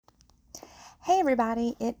Hey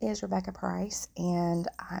everybody, it is Rebecca Price, and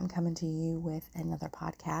I'm coming to you with another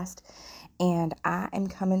podcast. And I am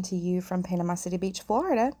coming to you from Panama City Beach,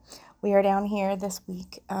 Florida. We are down here this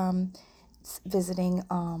week visiting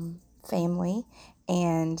family,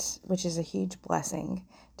 and which is a huge blessing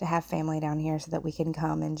to have family down here so that we can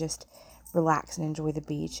come and just relax and enjoy the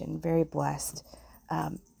beach, and very blessed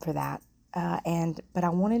for that. But I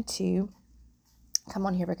wanted to come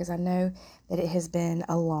on here because I know that it has been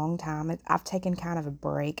a long time. I've taken kind of a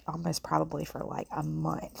break, almost probably for like a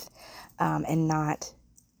month, and not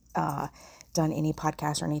done any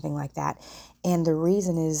podcast or anything like that. And the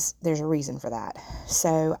reason is there's a reason for that.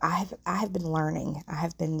 So I have been learning. I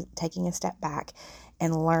have been taking a step back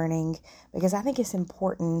and learning, because I think it's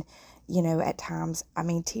important. At times, I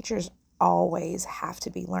mean, teachers always have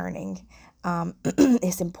to be learning.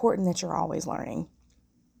 It's important that you're always learning.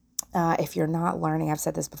 If you're not learning, I've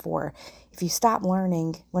said this before, if you stop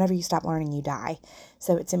learning, whenever you stop learning, you die.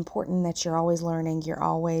 So it's important that you're always learning. You're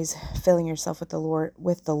always filling yourself with the Lord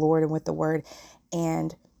and with the Word,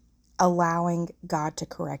 and allowing God to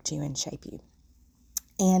correct you and shape you.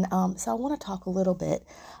 And so I want to talk a little bit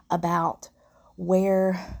about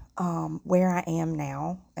where I am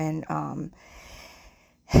now. And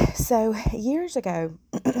so years ago,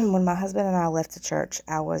 when my husband and I left the church,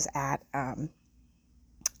 I was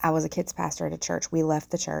a kids pastor at a church. We left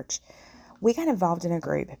the church. We got involved in a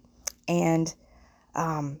group, and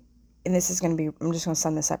this is going to be, I'm just going to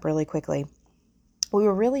sum this up really quickly. We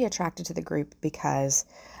were really attracted to the group because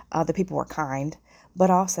the people were kind, but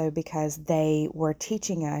also because they were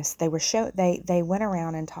teaching us. They went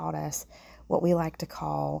around and taught us what we like to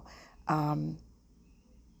call,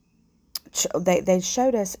 they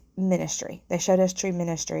showed us ministry. They showed us true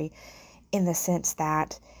ministry, in the sense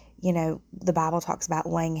that, the Bible talks about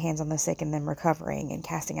laying hands on the sick and them recovering and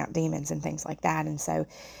casting out demons and things like that. And so,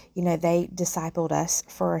 they discipled us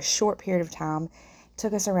for a short period of time,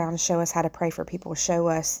 took us around, show us how to pray for people, show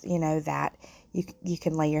us, that you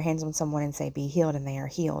can lay your hands on someone and say, be healed, and they are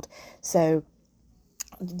healed. So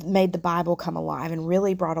made the Bible come alive and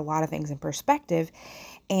really brought a lot of things in perspective.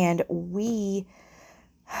 And we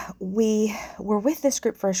were with this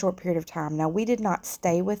group for a short period of time. Now, we did not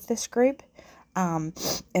stay with this group. And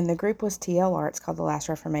the group was TLR. It's called the Last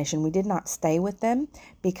Reformation. We did not stay with them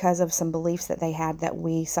because of some beliefs that they had that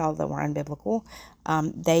we saw that were unbiblical.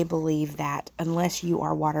 They believe that unless you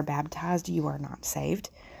are water baptized, you are not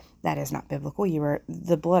saved. That is not biblical. You are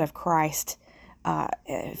the blood of Christ.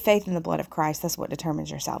 Faith in the blood of Christ, that's what determines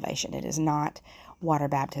your salvation. It is not water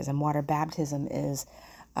baptism. Water baptism is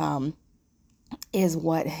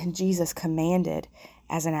what Jesus commanded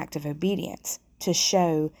as an act of obedience to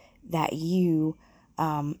show that you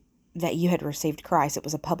had received Christ. It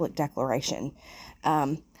was a public declaration.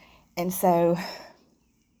 And so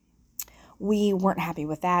we weren't happy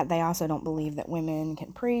with that. They also don't believe that women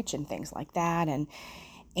can preach and things like that.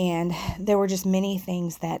 And there were just many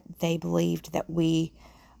things that they believed that we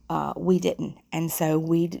didn't. And so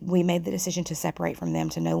we made the decision to separate from them,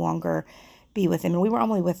 to no longer be with them. And we were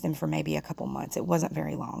only with them for maybe a couple months. It wasn't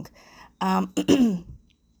very long.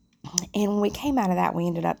 And when we came out of that, we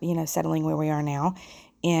ended up, settling where we are now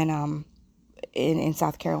in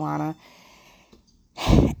South Carolina.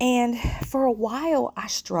 And for a while, I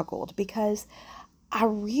struggled because I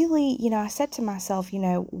really, I said to myself,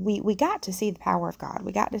 we got to see the power of God.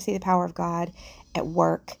 We got to see the power of God at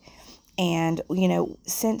work. And,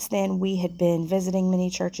 since then we had been visiting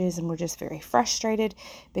many churches, and we're just very frustrated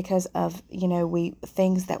because of,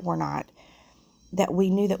 things that were not, that we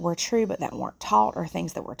knew that were true, but that weren't taught, or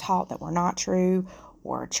things that were taught that were not true,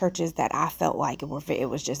 or churches that I felt like it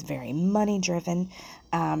was just very money driven.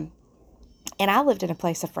 And I lived in a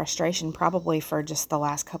place of frustration probably for just the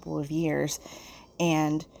last couple of years.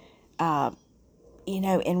 And,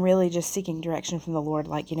 and really just seeking direction from the Lord,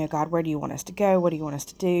 like, God, where do you want us to go? What do you want us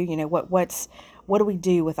to do? What do we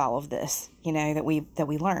do with all of this, that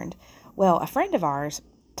we learned? Well, a friend of ours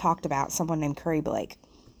talked about someone named Curry Blake.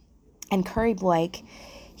 And Curry Blake,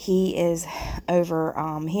 he is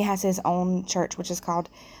he has his own church, which is called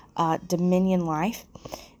Dominion Life,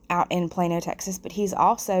 out in Plano, Texas. But he's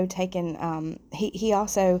also taken, he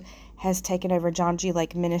also has taken over John G.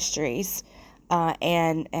 Lake Ministries,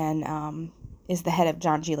 and is the head of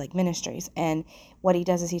John G. Lake Ministries. And what he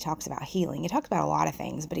does is he talks about healing. He talks about a lot of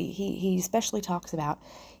things, but he especially talks about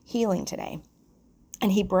healing today.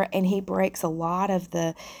 And he breaks a lot of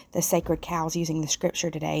the sacred cows using the scripture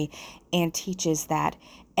today, and teaches that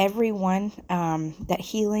everyone, that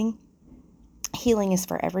healing is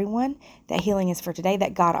for everyone, that healing is for today,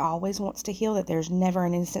 that God always wants to heal, that there's never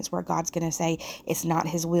an instance where God's going to say it's not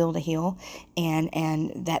his will to heal, and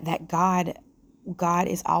that God God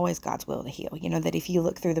is always God's will to heal. That if you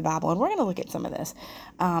look through the Bible, and we're going to look at some of this,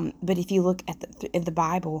 but if you look at in the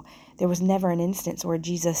Bible, there was never an instance where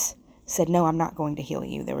Jesus said, no, I'm not going to heal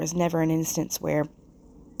you. There was never an instance where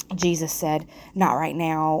Jesus said, not right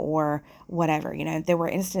now, or whatever. There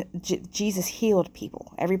were Jesus healed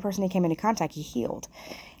people. Every person he came into contact, he healed.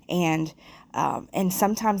 And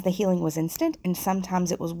sometimes the healing was instant, and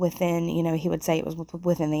sometimes it was within, he would say it was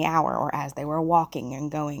within the hour, or as they were walking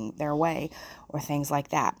and going their way, or things like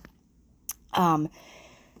that.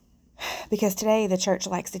 Because today the church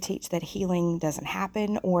likes to teach that healing doesn't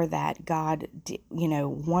happen, or that God,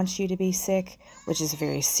 wants you to be sick, which is a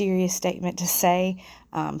very serious statement to say.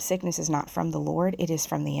 Sickness is not from the Lord; it is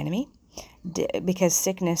from the enemy, because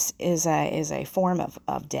sickness is a form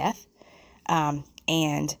of death, and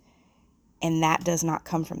that does not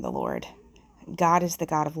come from the Lord. God is the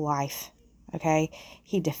God of life. Okay,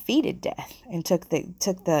 he defeated death and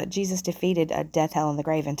Jesus defeated death, hell, and the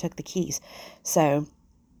grave, and took the keys. So.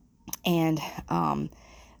 And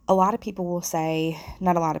a lot of people will say,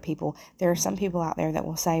 not a lot of people, there are some people out there that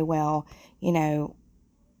will say, I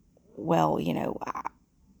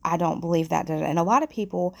don't believe that. And a lot of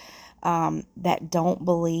people that don't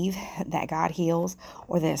believe that God heals,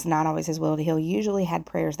 or that it's not always his will to heal, usually had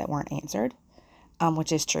prayers that weren't answered,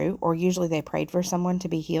 which is true, or usually they prayed for someone to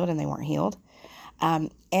be healed and they weren't healed.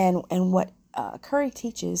 And what Curry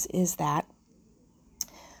teaches is that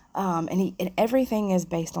and everything is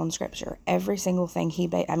based on Scripture. Every single thing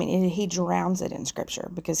he drowns it in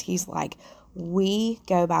Scripture, because he's like, we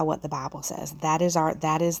go by what the Bible says. That is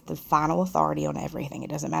the final authority on everything. It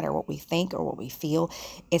doesn't matter what we think or what we feel.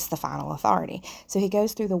 It's the final authority. So he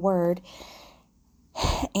goes through the Word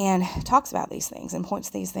and talks about these things and points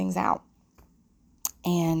these things out.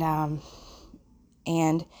 And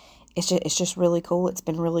it's just really cool. It's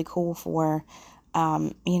been really cool for,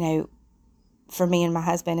 for me and my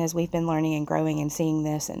husband, as we've been learning and growing and seeing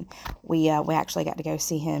this. And we actually got to go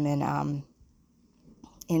see him in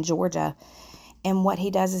Georgia. And what he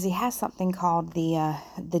does is he has something called the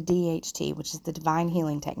DHT, which is the Divine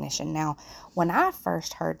Healing Technician. Now, when I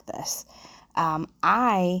first heard this,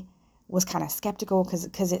 I was kind of skeptical,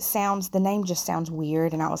 because the name just sounds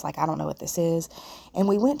weird, and I was like, I don't know what this is. And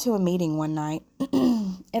we went to a meeting one night,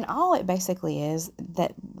 and all it basically is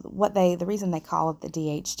that the reason they call it the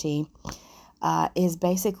DHT is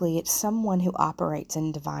basically it's someone who operates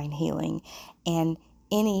in divine healing, and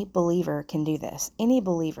any believer can do this. Any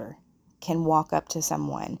believer can walk up to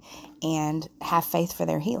someone and have faith for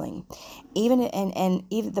their healing. Even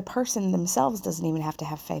the person themselves doesn't even have to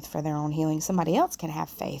have faith for their own healing. Somebody else can have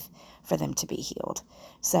faith for them to be healed.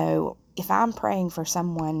 So if I'm praying for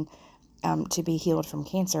someone to be healed from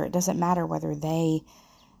cancer, it doesn't matter whether they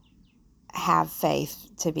have faith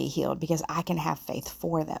to be healed, because I can have faith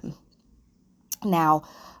for them. Now,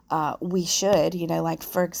 we should, like,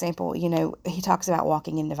 for example, he talks about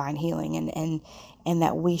walking in divine healing, and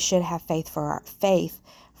that we should have faith for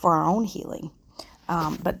our own healing.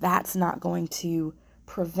 But that's not going to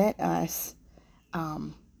prevent us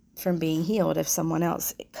from being healed if someone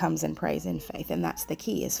else comes and prays in faith. And that's the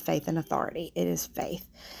key, is faith and authority. It is faith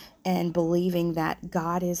and believing that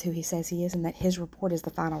God is who he says he is, and that his report is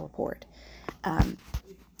the final report.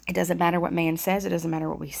 It doesn't matter what man says. It doesn't matter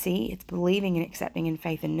what we see. It's believing and accepting in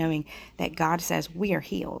faith and knowing that God says we are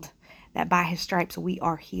healed, that by his stripes we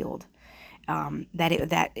are healed,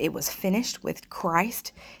 that it was finished with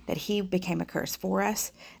Christ, that he became a curse for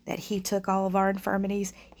us, that he took all of our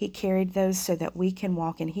infirmities. He carried those so that we can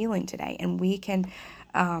walk in healing today, and we can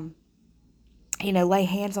lay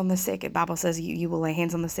hands on the sick. The Bible says you will lay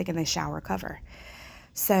hands on the sick and they shall recover.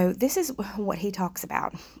 So this is what he talks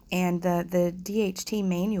about. And the DHT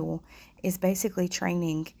manual is basically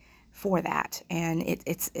training for that. And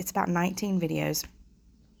it's about 19 videos.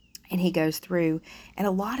 And he goes through, and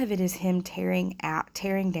a lot of it is him tearing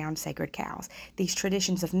down sacred cows, these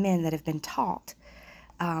traditions of men that have been taught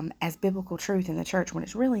as biblical truth in the church, when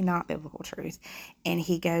it's really not biblical truth. And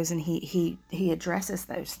he goes and he addresses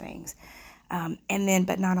those things.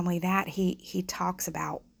 But not only that, he talks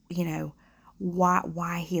about,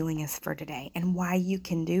 why healing is for today, and why you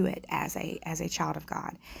can do it as a child of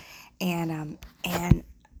God. And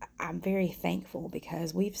I'm very thankful,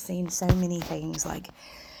 because we've seen so many things. Like,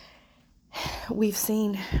 we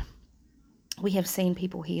have seen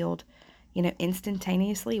people healed,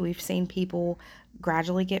 instantaneously. We've seen people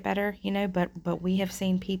gradually get better, but we have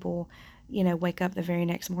seen people, wake up the very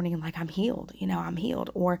next morning and like, I'm healed, I'm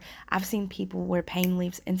healed. Or I've seen people where pain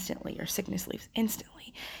leaves instantly, or sickness leaves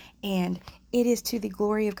instantly. And it is to the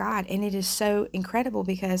glory of God. And it is so incredible,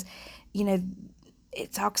 because,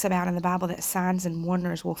 it talks about in the Bible that signs and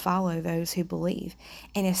wonders will follow those who believe.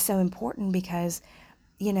 And it's so important because,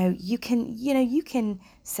 you can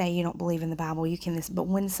say you don't believe in the Bible, you can this, but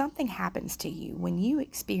when something happens to you, when you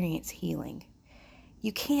experience healing,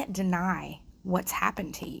 you can't deny what's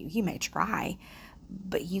happened to you. You may try,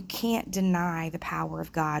 but you can't deny the power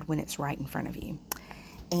of God when it's right in front of you.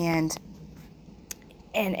 And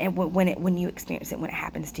when you experience it, when it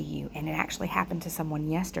happens to you, and it actually happened to someone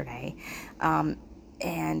yesterday,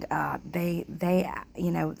 and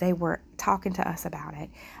they were talking to us about it,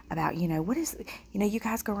 about what is, you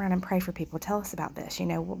guys go around and pray for people. Tell us about this.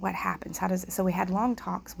 What happens? How does it? So we had long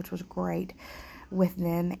talks, which was great with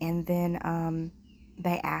them, and then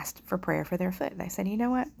they asked for prayer for their foot. They said, you know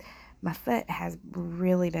what, my foot has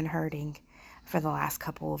really been hurting for the last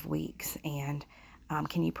couple of weeks, and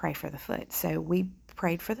can you pray for the foot? So we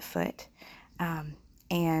prayed for the foot.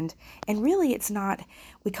 And really it's not,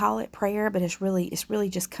 we call it prayer, but it's really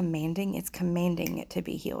just commanding. It's commanding it to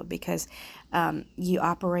be healed, because you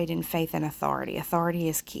operate in faith and authority. Authority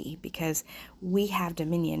is key, because we have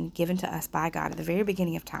dominion given to us by God at the very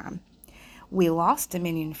beginning of time. We lost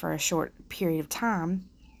dominion for a short period of time,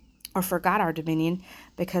 or forgot our dominion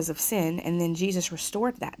because of sin, and then Jesus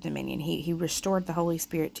restored that dominion. He restored the Holy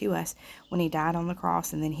Spirit to us when he died on the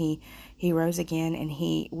cross, and then he rose again, and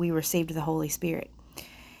we received the Holy Spirit.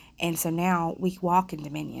 And so now we walk in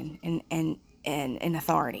dominion and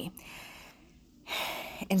authority.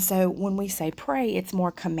 And so when we say pray, it's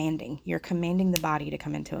more commanding. You're commanding the body to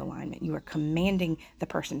come into alignment. You are commanding the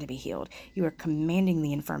person to be healed. You are commanding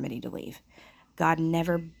the infirmity to leave. God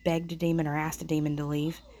never begged a demon or asked a demon to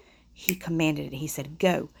leave. He commanded it. He said,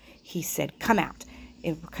 go. He said, come out.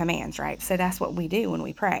 It commands, right? So that's what we do when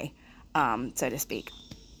we pray, so to speak.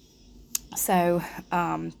 So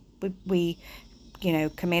we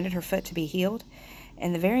commanded her foot to be healed.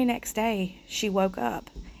 And the very next day, she woke up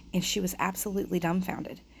and she was absolutely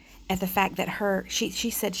dumbfounded at the fact that she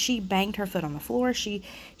said she banged her foot on the floor. She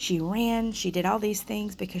ran. She did all these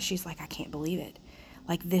things because she's like, I can't believe it.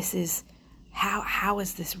 Like, this is, how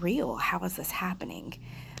is this real? How is this happening?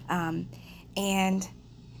 And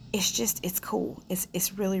it's cool.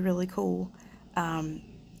 It's really, really cool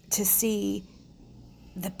to see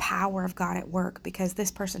the power of God at work, because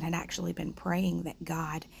this person had actually been praying that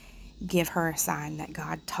God give her a sign, that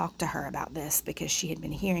God talk to her about this, because she had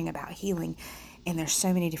been hearing about healing. And there's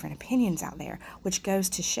so many different opinions out there, which goes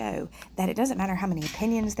to show that it doesn't matter how many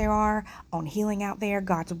opinions there are on healing out there.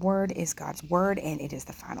 God's word is God's word, and it is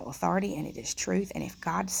the final authority, and it is truth. And if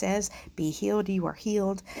God says, be healed, you are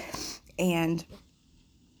healed. And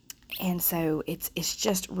so it's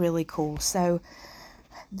just really cool. So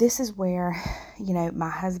this is where, my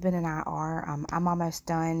husband and I are. I'm almost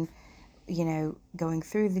done, going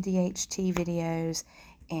through the DHT videos.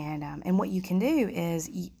 And what you can do is,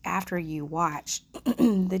 after you watch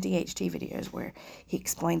the DHT videos where he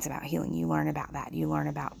explains about healing, you learn about that. You learn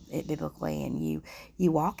about it biblically, and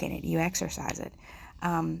you walk in it. You exercise it.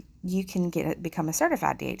 You can become a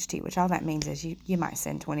certified DHT, which all that means is you might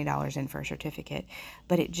send $20 in for a certificate,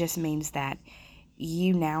 but it just means that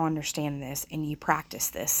you now understand this and you practice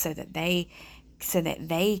this so that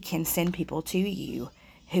they can send people to you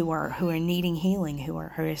who are needing healing, who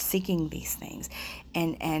are seeking these things,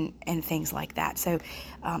 and things like that. So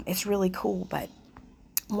it's really cool. But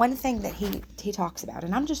one thing that he talks about,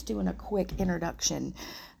 and I'm just doing a quick introduction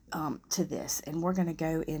to this, and we're going to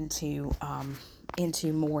go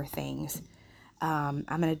into more things. I'm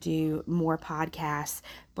going to do more podcasts,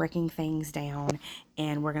 breaking things down,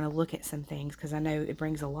 and we're going to look at some things, because I know it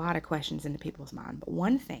brings a lot of questions into people's mind. But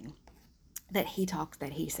one thing that he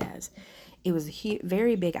says, it was a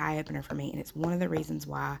very big eye-opener for me, and it's one of the reasons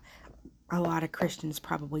why a lot of Christians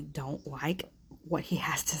probably don't like what he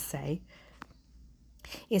has to say,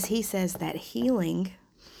 is he says that healing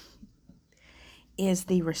is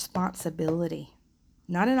the responsibility,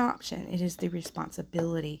 not an option. It is the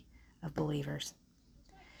responsibility of believers.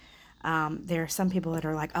 There are some people that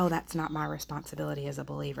are like, oh, that's not my responsibility as a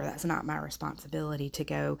believer. That's not my responsibility to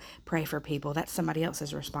go pray for people. That's somebody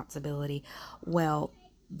else's responsibility. Well,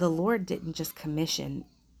 the Lord didn't just commission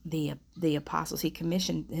the apostles. He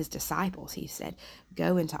commissioned his disciples. He said,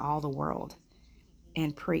 go into all the world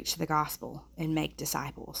and preach the gospel and make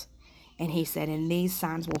disciples. And he said, and these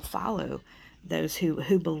signs will follow those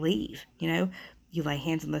who believe. You lay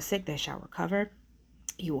hands on the sick, they shall recover.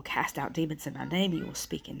 You will cast out demons in my name. You will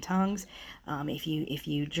speak in tongues. If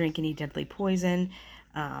you drink any deadly poison,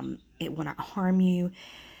 it will not harm you.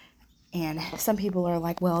 And some people are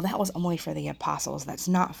like, well, that was only for the apostles. That's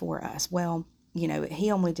not for us. Well,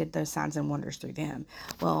 he only did those signs and wonders through them.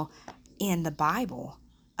 Well, in the Bible,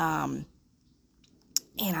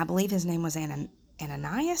 and I believe his name was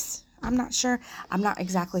Ananias. I'm not sure. I'm not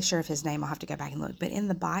exactly sure of his name. I'll have to go back and look. But in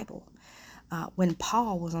the Bible, when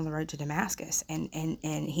Paul was on the road to Damascus and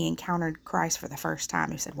he encountered Christ for the first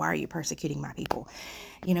time, he said, "Why are you persecuting my people?"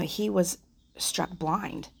 He was struck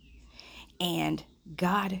blind, and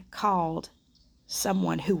God called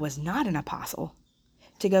someone who was not an apostle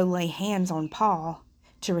to go lay hands on Paul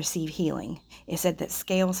to receive healing. It said that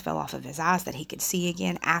scales fell off of his eyes, that he could see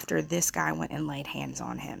again after this guy went and laid hands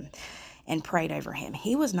on him and prayed over him.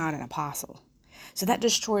 He was not an apostle. So that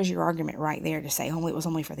destroys your argument right there to say, oh, it was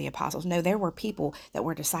only for the apostles. No, there were people that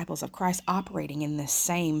were disciples of Christ operating in this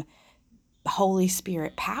same Holy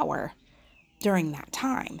Spirit power during that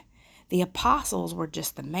time. The apostles were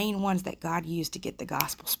just the main ones that God used to get the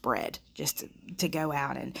gospel spread, just to go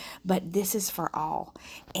out but this is for all.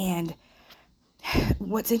 And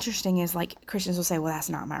what's interesting is, like, Christians will say, well, that's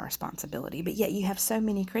not my responsibility. But yet you have so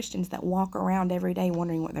many Christians that walk around every day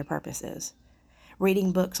wondering what their purpose is,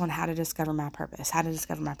 reading books on how to discover my purpose,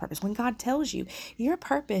 when God tells you your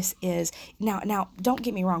purpose is now don't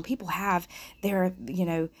get me wrong, people have their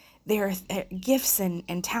their gifts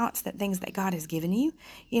and talents, that things that God has given you.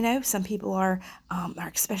 Some people are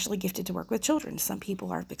especially gifted to work with children. Some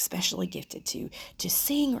people are especially gifted to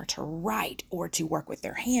sing or to write or to work with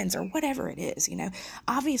their hands or whatever it is.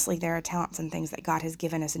 Obviously there are talents and things that God has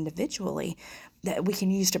given us individually that we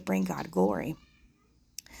can use to bring God glory.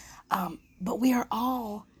 But we are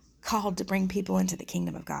all called to bring people into the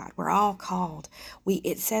kingdom of God. We're all called.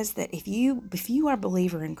 It says that if you are a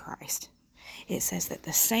believer in Christ, it says that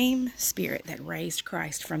the same Spirit that raised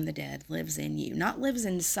Christ from the dead lives in you. Not lives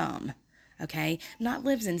in some, okay? Not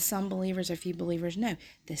lives in some believers or few believers. No,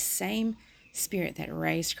 the same Spirit that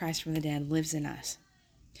raised Christ from the dead lives in us.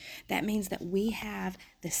 That means that we have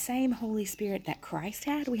the same Holy Spirit that Christ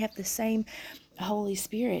had. We have the same Holy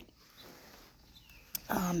Spirit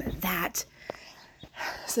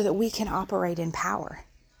so that we can operate in power.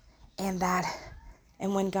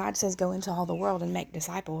 And when God says go into all the world and make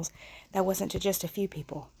disciples, that wasn't to just a few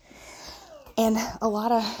people. And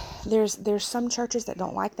there's some churches that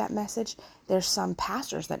don't like that message. There's some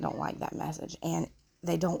pastors that don't like that message, and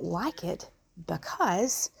they don't like it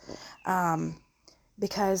because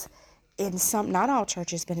in some, not all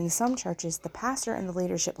churches, but in some churches, the pastor and the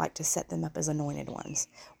leadership like to set them up as anointed ones.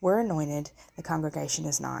 We're anointed, the congregation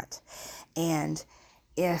is not. And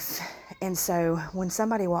so when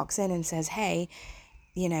somebody walks in and says, hey,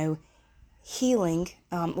 healing,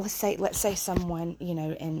 let's say someone,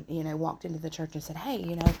 walked into the church and said,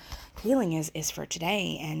 hey, healing is for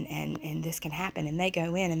today, and this can happen. And they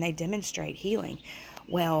go in and they demonstrate healing.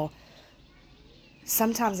 Well,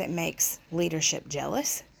 sometimes it makes leadership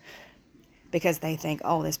jealous, because they think,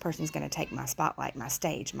 oh, this person's going to take my spotlight, my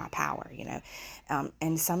stage, my power,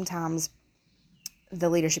 and sometimes the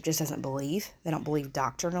leadership just doesn't believe. They don't believe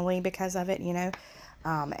doctrinally because of it, and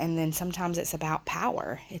then sometimes it's about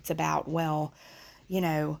power. It's about, well,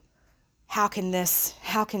 how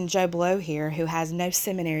can Joe Blow here, who has no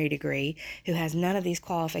seminary degree, who has none of these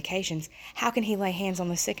qualifications, how can he lay hands on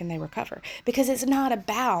the sick and they recover? Because it's not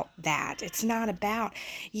about that. It's not about,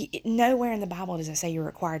 nowhere in the Bible does it say you're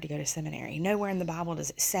required to go to seminary. Nowhere in the Bible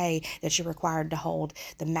does it say that you're required to hold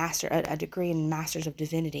a degree in Masters of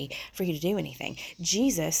Divinity for you to do anything.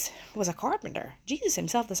 Jesus was a carpenter. Jesus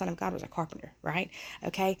himself, the Son of God, was a carpenter, right?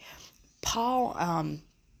 Okay. Paul,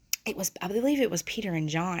 I believe it was Peter and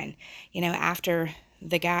John, after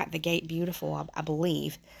the Gate Beautiful, I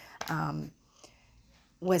believe,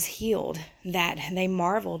 was healed, that they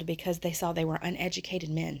marveled because they saw they were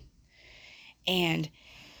uneducated men. And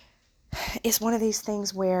it's one of these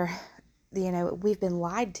things where, we've been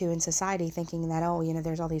lied to in society, thinking that,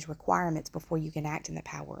 there's all these requirements before you can act in the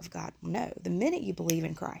power of God. No, the minute you believe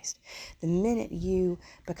in Christ, the minute you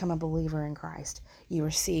become a believer in Christ, you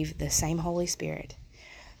receive the same Holy Spirit.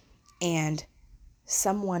 And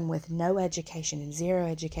someone with no education and zero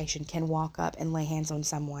education can walk up and lay hands on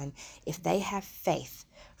someone. If they have faith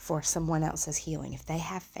for someone else's healing, if they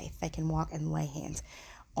have faith, they can walk and lay hands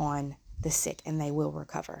on the sick and they will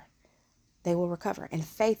recover. They will recover. And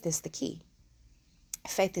faith is the key.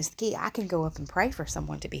 Faith is the key. I can go up and pray for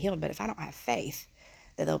someone to be healed, but if I don't have faith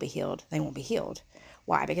that they'll be healed, they won't be healed.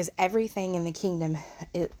 Why? Because everything in the kingdom,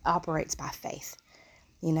 it operates by faith.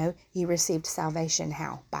 You received salvation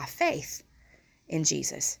how? By faith in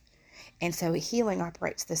Jesus. And so healing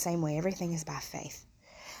operates the same way. Everything is by faith.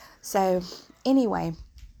 So anyway,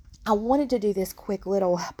 I wanted to do this quick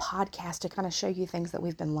little podcast to kind of show you things that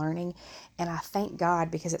we've been learning. And I thank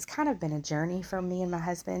God, because it's kind of been a journey for me and my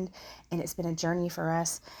husband, and it's been a journey for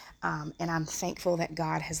us. And I'm thankful that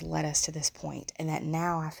God has led us to this point, and that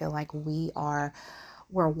now I feel like we are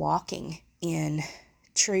we're walking in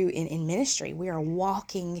in ministry. We are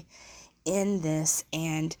walking in this,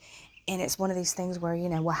 and it's one of these things where,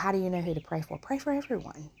 well, how do you know who to pray for? Pray for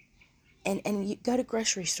everyone. And you go to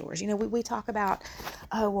grocery stores. We talk about,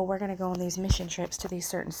 oh, well, we're going to go on these mission trips to these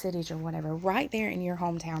certain cities or whatever. Right there in your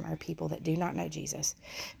hometown are people that do not know Jesus,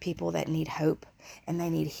 people that need hope and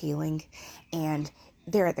they need healing. And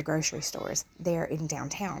they're at the grocery stores. They're in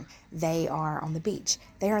downtown. They are on the beach.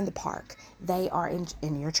 They're in the park. They are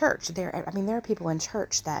in your church. There are people in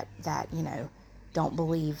church that don't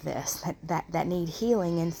believe this, that need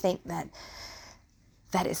healing and think that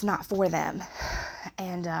it's not for them.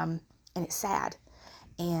 And it's sad.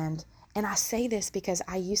 And I say this because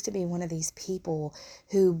I used to be one of these people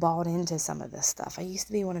who bought into some of this stuff. I used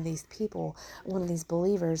to be one of these people, one of these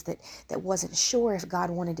believers that wasn't sure if God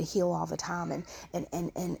wanted to heal all the time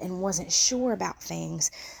and wasn't sure about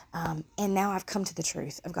things. And now I've come to the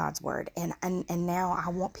truth of God's word. And now I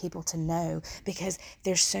want people to know, because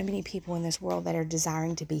there's so many people in this world that are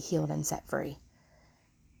desiring to be healed and set free.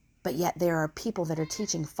 But yet there are people that are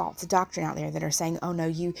teaching false doctrine out there that are saying, oh no,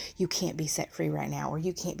 you can't be set free right now, or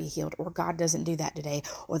you can't be healed, or God doesn't do that today,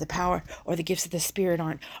 or the power or the gifts of the Spirit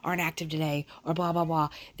aren't active today, or blah, blah, blah.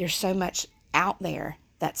 There's so much out there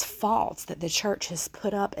that's false that the church has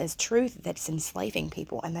put up as truth that's enslaving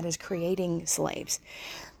people and that is creating slaves.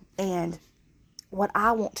 And what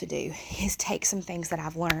I want to do is take some things that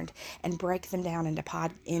I've learned and break them down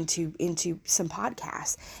into some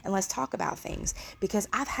podcasts, and let's talk about things, because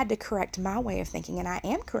I've had to correct my way of thinking, and I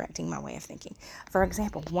am correcting my way of thinking. For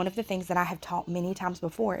example, one of the things that I have taught many times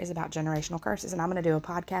before is about generational curses, and I'm going to do a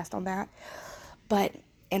podcast on that.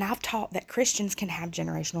 And I've taught that Christians can have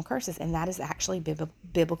generational curses, and that is actually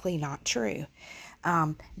biblically not true.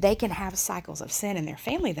 They can have cycles of sin in their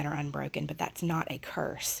family that are unbroken, but that's not a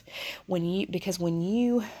curse. Because when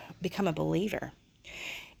you become a believer,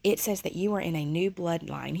 it says that you are in a new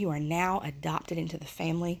bloodline. You are now adopted into the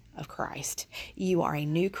family of Christ. You are a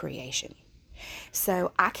new creation.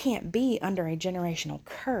 So I can't be under a generational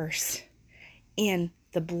curse in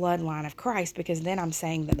the bloodline of Christ, because then I'm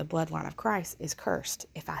saying that the bloodline of Christ is cursed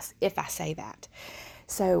if I say that.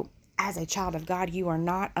 So as a child of God, you are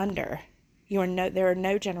not under, there are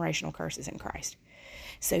no generational curses in Christ.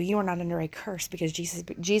 So you are not under a curse, because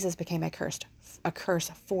Jesus became a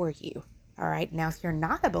curse for you. All right. Now, if you're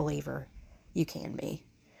not a believer, you can be.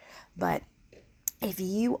 But if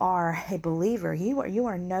you are a believer, you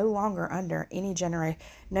are no longer under any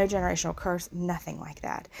no generational curse, nothing like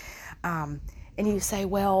that. And you say,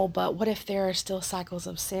 well, but what if there are still cycles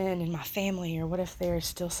of sin in my family, or what if there are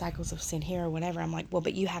still cycles of sin here, or whatever? I'm like, well,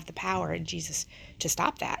 but you have the power in Jesus to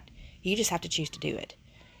stop that. You just have to choose to do it.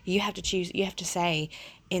 You have to choose. You have to say,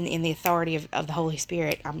 in the authority of the Holy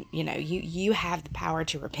Spirit, you have the power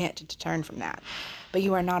to repent and to turn from that. But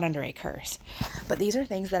you are not under a curse. But these are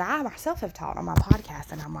things that I myself have taught on my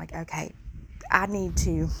podcast, and I'm like, okay, I need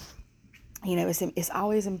to. It's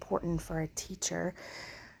always important for a teacher,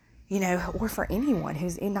 or for anyone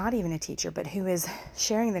who's not even a teacher, but who is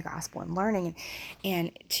sharing the gospel and learning,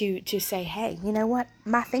 and to say, hey, you know what,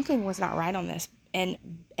 my thinking was not right on this, and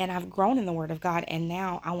I've grown in the Word of God, and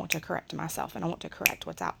now I want to correct myself, and I want to correct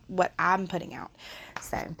what I'm putting out.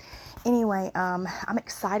 So anyway, I'm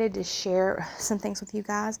excited to share some things with you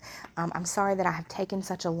guys. I'm sorry that I have taken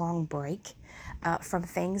such a long break from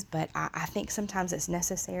things, but I think sometimes it's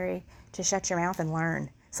necessary to shut your mouth and learn.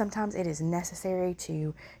 Sometimes it is necessary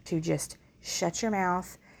to just shut your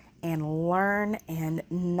mouth and learn and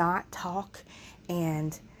not talk,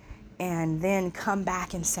 and then come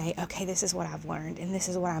back and say, okay, this is what I've learned, and this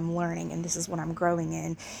is what I'm learning, and this is what I'm growing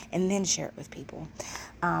in, and then share it with people.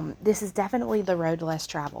 This is definitely the road less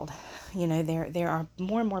traveled. There are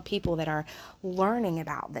more and more people that are learning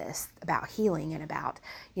about this, about healing, and about,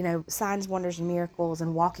 signs, wonders, and miracles,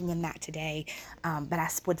 and walking in that today. But I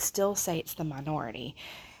would still say it's the minority.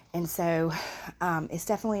 And so it's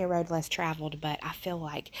definitely a road less traveled, but I feel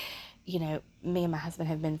like, me and my husband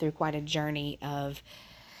have been through quite a journey of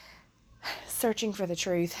searching for the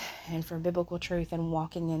truth and for biblical truth and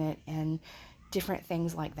walking in it and different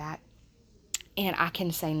things like that. And I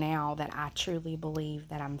can say now that I truly believe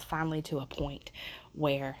that I'm finally to a point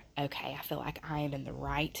where, okay, I feel like I am in the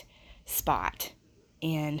right spot,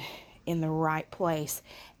 in the right place.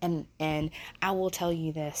 And I will tell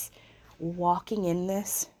you this, walking in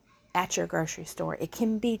this at your grocery store, it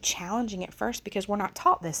can be challenging at first, because we're not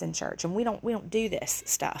taught this in church, and we don't do this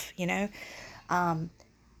stuff,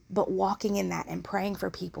 but walking in that and praying for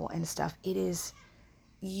people and stuff, it is,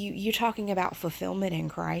 you talking about fulfillment in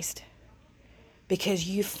Christ, because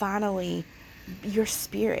you finally, your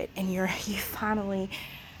spirit and you finally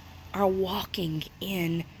are walking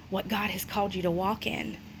in what God has called you to walk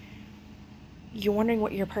in. You're wondering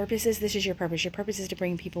what your purpose is? This is your purpose. Your purpose is to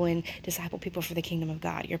bring people in, disciple people for the kingdom of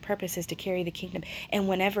God. Your purpose is to carry the kingdom. And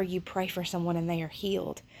whenever you pray for someone and they are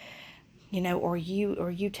healed, or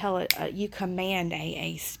you tell it, you command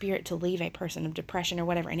a spirit to leave a person of depression or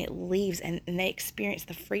whatever, and it leaves, and they experience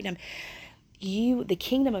the freedom. The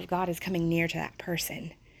kingdom of God is coming near to that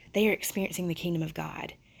person. They are experiencing the kingdom of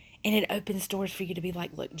God. And it opens doors for you to be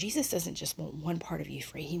like, look, Jesus doesn't just want one part of you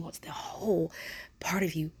free. He wants the whole part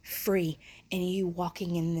of you free, and you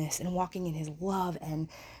walking in this and walking in his love and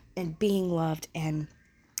being loved and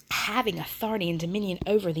having authority and dominion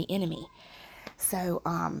over the enemy. So,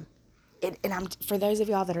 I'm for those of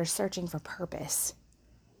y'all that are searching for purpose,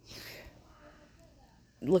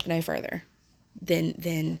 look no further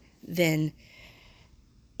than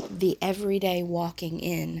the everyday walking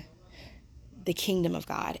in the kingdom of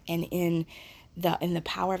God and in the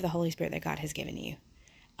power of the Holy Spirit that God has given you.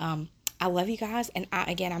 I love you guys, and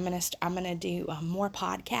I'm gonna do more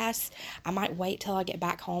podcasts. I might wait till I get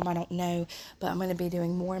back home. I don't know, but I'm gonna be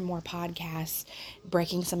doing more and more podcasts,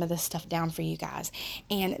 breaking some of this stuff down for you guys.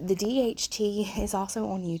 And the DHT is also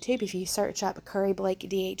on YouTube. If you search up Curry Blake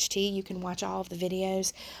DHT, you can watch all of the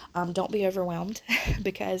videos. Don't be overwhelmed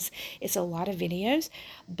because it's a lot of videos,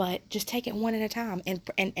 but just take it one at a time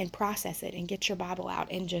and process it and get your Bible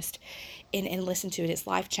out and just and listen to it. It's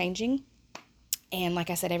life changing. And like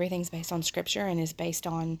I said, everything's based on scripture and is based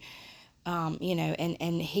on,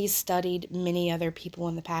 and he's studied many other people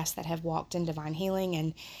in the past that have walked in divine healing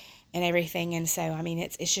and everything. And so, I mean,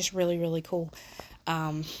 it's just really, really cool.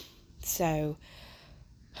 So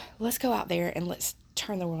let's go out there and let's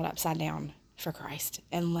turn the world upside down for Christ,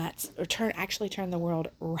 and actually turn the world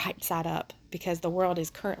right side up, because the world is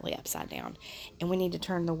currently upside down, and we need to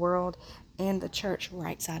turn the world and the church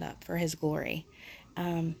right side up for his glory.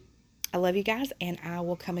 I love you guys, and I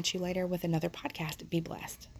will come at you later with another podcast. Be blessed.